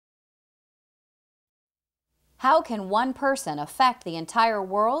How can one person affect the entire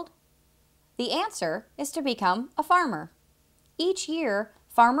world? The answer is to become a farmer. Each year,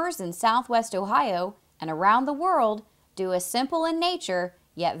 farmers in Southwest Ohio and around the world do a simple in nature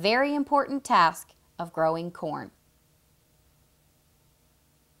yet very important task of growing corn.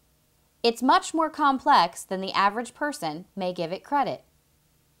 It's much more complex than the average person may give it credit.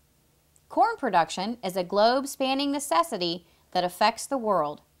 Corn production is a globe-spanning necessity that affects the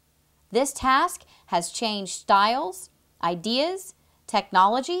world. This task has changed styles, ideas,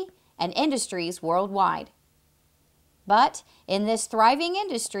 technology, and industries worldwide. But in this thriving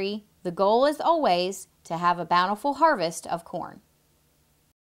industry, the goal is always to have a bountiful harvest of corn.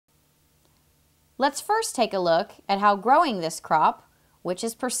 Let's first take a look at how growing this crop, which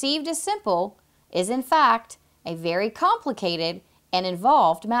is perceived as simple, is in fact a very complicated and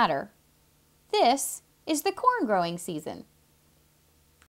involved matter. This is the corn growing season.